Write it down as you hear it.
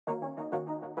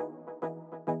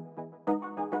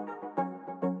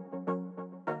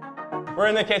We're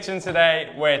in the kitchen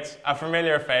today with a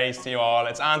familiar face to you all.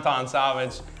 It's Anton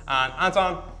Savage. And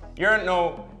Anton, you're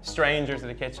no stranger to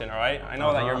the kitchen, all right? I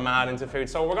know that you're mad into food.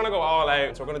 So we're gonna go all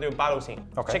out. So we're gonna do a ballotine.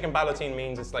 Okay. Chicken ballotine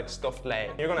means it's like stuffed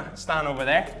leg. You're gonna stand over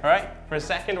there, all right? For a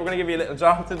second, we're gonna give you a little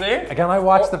job to do. Again, I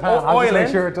watch the pan. I'll just make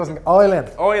sure it doesn't oil in.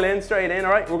 Oil in, straight in,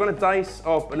 all right? We're gonna dice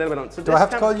up a little bit. So do I have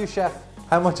to call you chef?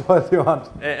 How much oil do you want?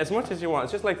 As much as you want.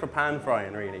 It's just like for pan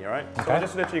frying, really, all right? Okay. So we're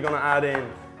just literally gonna add in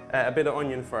a bit of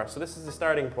onion first. So this is the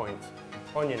starting point.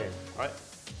 Onion in, all right?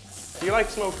 Do you like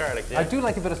smoked garlic? Yeah? I do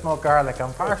like a bit of smoked garlic.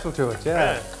 I'm partial to it,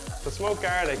 yeah. So smoked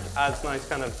garlic adds nice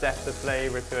kind of depth of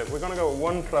flavour to it. We're gonna go with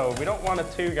 1 clove. We don't want it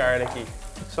too garlicky.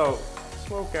 So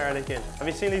smoked garlic in. Have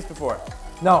you seen these before?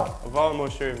 No. Of all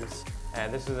mushrooms,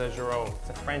 this is a girolle. It's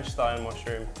a French style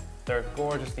mushroom. They're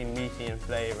gorgeously meaty in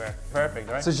flavour. Perfect,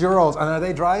 right? So girolles, and are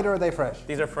they dried or are they fresh?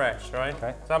 These are fresh, right?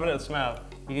 Okay. So have a little smell.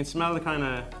 You can smell the kind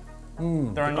of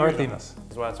earthiness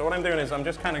as well. So what I'm doing is I'm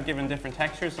just kind of giving different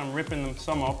textures. So I'm ripping them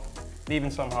some up,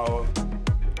 leaving some whole.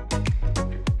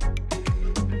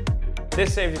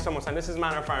 This saves you so much time. This is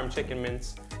Manor Farm chicken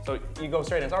mince. So you go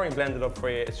straight in. It's already blended up for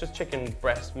you. It's just chicken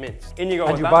breast mince. In you go.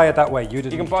 And you buy it that way. You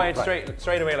can buy it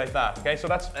straight away like that. Okay, so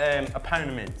that's a pound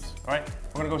of mince. All right,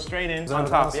 we're gonna go straight in on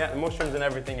top. Yeah, the mushrooms and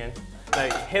everything in. Now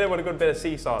hit it with a good bit of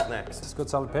sea salt next. Just a good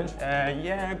solid pinch.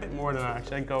 Yeah, a bit more than that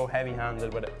actually. I'd go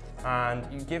heavy-handed with it,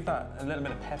 and you give that a little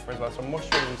bit of pepper as well. So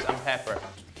mushrooms and pepper,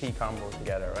 key combo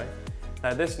together, right?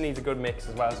 Now this needs a good mix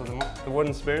as well. So the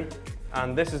wooden spoon,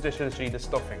 and this is just literally the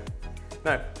stuffing.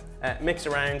 Now. Mix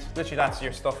around, literally that's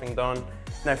your stuffing done.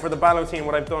 Now for the ballotine,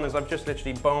 what I've done is I've just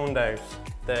literally boned out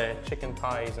the chicken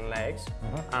thighs and legs,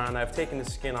 and I've taken the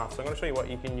skin off. So I'm going to show you what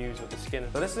you can use with the skin.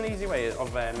 So this is an easy way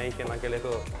of making like a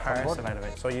little parcel out of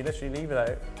it. So you literally leave it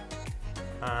out,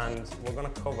 and we're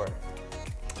going to cover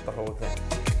the whole thing.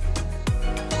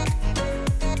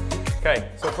 Okay,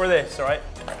 so for this, all right,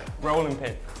 rolling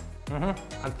pin.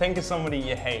 And think of somebody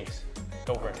you hate.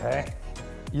 Go for it. Okay.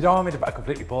 You don't want me to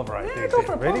completely pulverize it? Yeah, go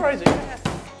for it, pulverize it. Yeah.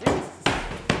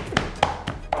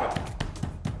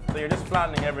 So you're just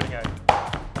flattening everything out.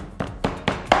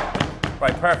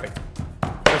 Right, perfect.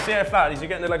 So see how flat it is? You're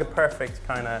getting it like a perfect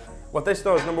kind of. What this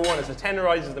does, number one, is it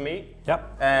tenderizes the meat.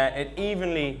 Yep. It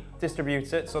evenly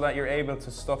distributes it so that you're able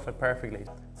to stuff it perfectly.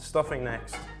 Stuffing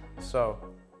next. So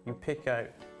you pick out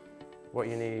what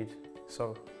you need.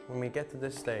 So when we get to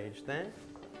this stage, then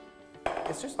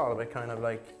it's just all about kind of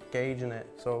like gauging it,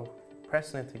 so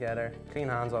pressing it together. Clean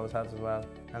hands always helps as well.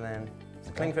 And then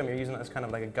the cling film, you're using it as kind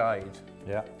of like a guide.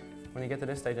 Yeah. When you get to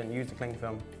this stage, then use the cling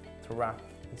film to wrap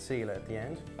and seal it at the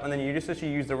end. And then you just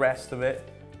literally use the rest of it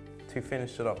to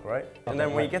finish it up, right? And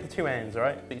then when you get the two ends,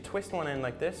 right, you twist one end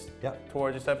like this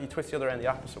towards yourself, you twist the other end the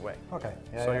opposite way. Okay.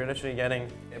 So you're literally getting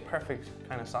a perfect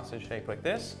kind of sausage shape like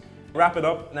this. Wrap it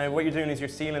up. Now what you're doing is you're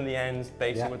sealing the ends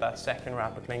basically with that second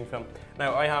wrap of cling film.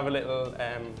 Now I have a little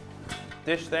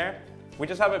dish there. We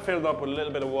just have it filled up with a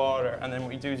little bit of water, and then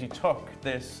what you do is you tuck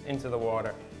this into the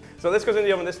water. So this goes in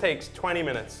the oven. This takes 20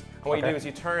 minutes. And what you do is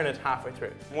you turn it halfway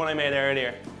through. One I made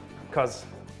earlier, because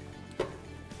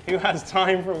who has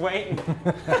time for waiting?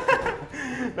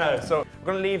 No, so we're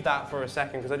going to leave that for a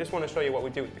second because I just want to show you what we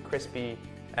do with the crispy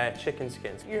chicken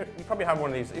skins. You probably have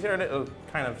one of these. Is there a little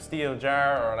kind of steel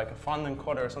jar or like a fondant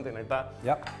cutter or something like that?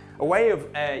 Yep. A way of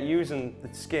using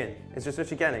the skin is just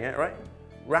literally getting it, right?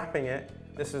 Wrapping it.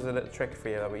 This is a little trick for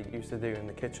you that we used to do in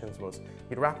the kitchens was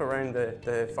you'd wrap around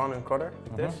the fondant cutter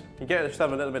like this. You get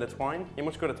yourself a little bit of twine. You're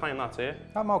much good at tying knots, are you?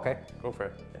 I'm okay. Go for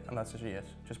it. And that's literally it.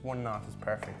 Just one knot is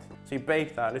perfect. So you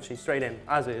bake that literally straight in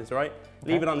as is, right?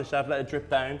 Leave it on the shelf, let it drip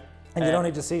down. And you don't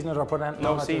need to season it or put anything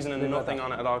on it? No seasoning, nothing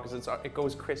on it at all, because it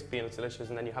goes crispy and it's delicious,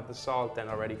 and then you have the salt then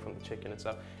already from the chicken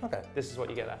itself. Okay. This is what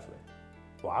you get after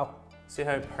it. Wow. See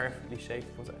how perfectly shaped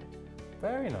it comes out?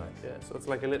 Very nice. Yeah, so it's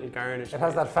like a little garnish. It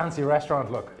has that fancy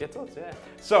restaurant look. It does, yeah.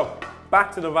 So,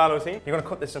 back to the ballotine. You're going to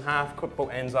cut this in half, cut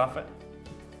both ends off it.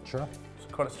 Sure.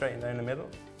 So cut it straight down the middle.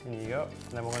 In you go.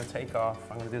 And then we're going to take off.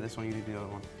 I'm going to do this one, you do the other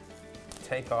one.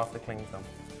 Take off the cling film.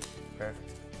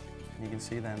 Perfect. You can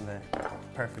see then the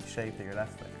perfect shape that you're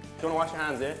left with. Do you want to wash your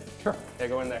hands, yeah? Sure. Yeah,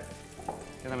 go in there.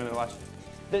 Give them a minute to wash.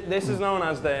 This is known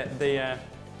as the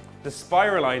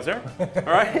spiralizer,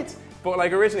 all right? But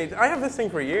like originally, I have this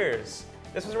thing for years.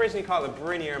 This was originally called a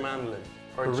Brinier mandolin,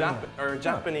 or a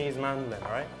Japanese mandolin,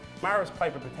 all right? Maros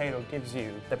Piper potato gives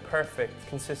you the perfect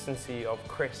consistency of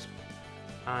crisp,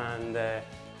 and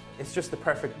it's just the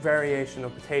perfect variation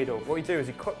of potato. What you do is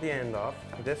you cut the end off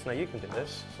like this. Now you can do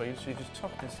this. So you just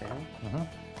tuck this in.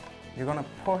 You're gonna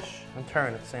push and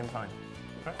turn at the same time.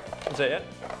 Right? That's it,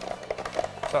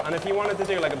 yeah? So, and if you wanted to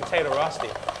do like a potato rosti,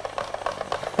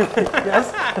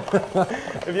 yes.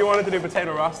 If you wanted to do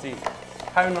potato rosti,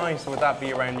 How nice would that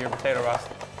be around your potato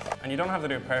rosti? And you don't have to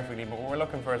do it perfectly, but what we're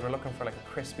looking for is we're looking for like a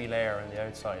crispy layer on the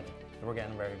outside. So we're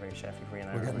getting very, very chefy for you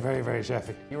now. We're getting very, very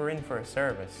chefy. You were in for a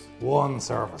service. One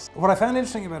service. What I found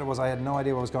interesting about it was I had no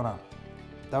idea what was going on.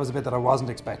 That was a bit that I wasn't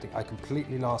expecting. I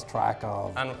completely lost track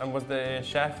of. And was the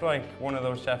chef like one of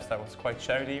those chefs that was quite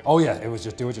shouty? Oh yeah, it was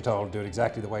just do what you're told, do it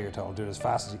exactly the way you're told, do it as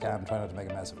fast as you can, try not to make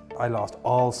a mess of it. I lost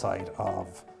all sight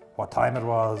of what time it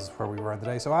was, where we were in the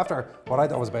day. So after what I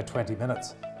thought was about 20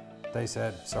 minutes, they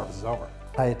said service is over.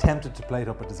 I attempted to plate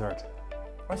up a dessert.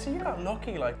 Oh, so you got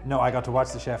lucky, like. No, I got to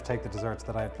watch the chef take the desserts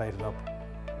that I had plated up,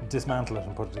 dismantle it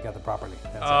and put it together properly.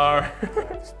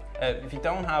 If you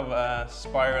don't have a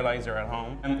spiralizer at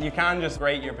home, you can just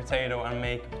grate your potato and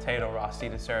make a potato rosti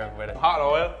to serve with it. Hot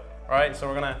oil, right? So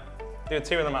we're gonna do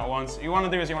 2 of them at once. What you want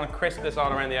to do is you want to crisp this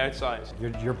all around the outside.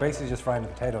 You're basically just frying the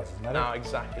potatoes, isn't that it? No,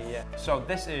 exactly, yeah. So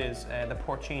this is the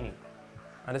porcini,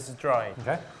 and this is dry.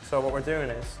 Okay. So what we're doing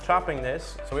is chopping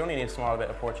this, so we only need a small bit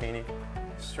of porcini,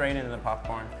 straight into the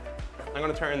popcorn. I'm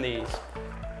gonna turn these.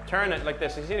 Turn it like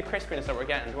this. You see the crispiness that we're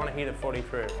getting? You want to heat it fully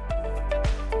through.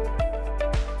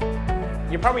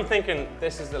 You're probably thinking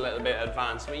this is a little bit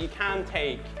advanced, but you can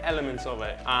take elements of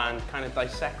it and kind of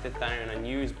dissect it down and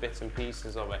use bits and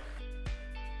pieces of it.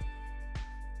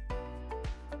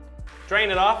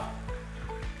 Drain it off.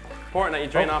 Important that you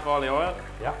drain off all the oil.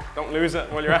 Yeah. Don't lose it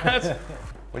while you're at it.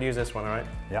 We'll use this one, all right?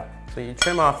 Yeah. So you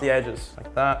trim off the edges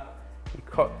like that. You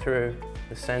cut through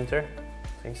the center. So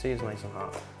you can see it's nice and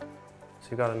hot. So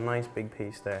you've got a nice big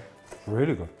piece there.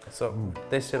 Really good. So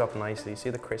this sit up nicely. You see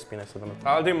the crispiness of them.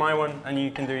 I'll do my one and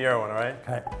you can do your one, all right?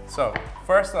 Okay. So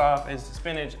first off is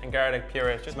spinach and garlic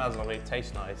puree. It just smells lovely, it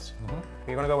tastes nice.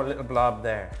 You're gonna go with a little blob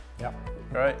there. Yeah.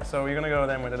 All right, so you're gonna go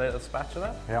then with a little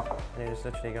spatula. Yeah. And you're just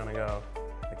literally gonna go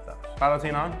like that.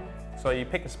 Ballotine on. So you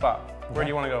pick a spot. Where do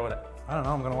you wanna go with it? I don't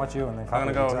know, I'm gonna watch you and then I'm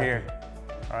gonna go exactly. here.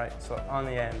 All right, so on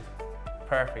the end.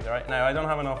 Perfect, all right? Now I don't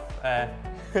have enough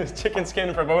chicken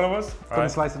skin for both of us. Couldn't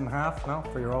slice it in half, no?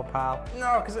 For your old pal?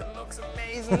 No, because it looks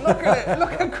amazing. Look at it.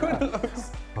 Look how good it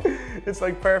looks. It's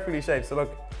like perfectly shaped. So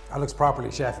look. That looks properly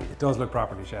chefy. It does look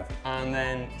properly chefy. And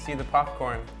then see the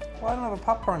popcorn. Well, I don't have a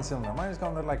popcorn cylinder. Mine is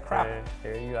going to look like crap.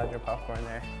 Here, you add your popcorn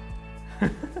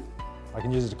there. I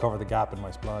can use it to cover the gap in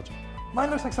my splodge.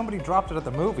 Mine looks like somebody dropped it at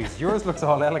the movies. Yours looks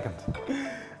all elegant.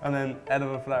 And then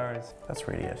edible flowers. That's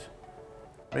really it.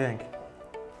 What do you think?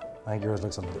 I think yours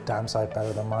looks on the damn sight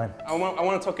better than mine. I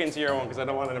want to tuck into your one because I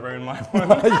don't want it to ruin my one.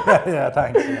 yeah,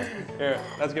 thanks. Yeah. Here,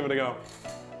 let's give it a go.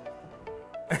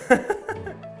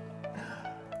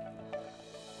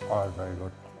 Oh, it's very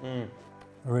good.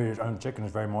 Really, and the chicken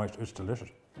is very moist. It's delicious.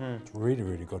 It's really,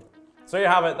 really good. So you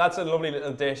have it. That's a lovely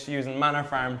little dish using Manor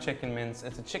Farm chicken mince.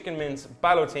 It's a chicken mince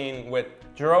ballotine with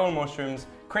Girol mushrooms,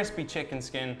 crispy chicken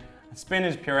skin,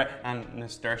 spinach puree, and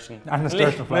nasturtium. And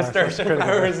nasturtium flowers. Nasturtium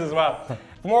flowers as well.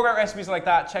 For more great recipes like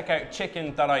that, check out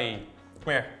chicken.ie. Come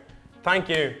here. Thank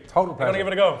you. Total pleasure. I'm gonna give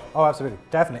it a go. Oh, absolutely.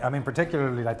 Definitely. I mean,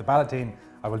 particularly like the ballotine,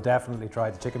 I will definitely try.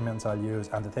 The chicken mince I'll use,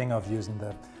 and the thing of using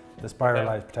the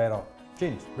spiralized potato.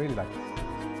 Genius. Really like it.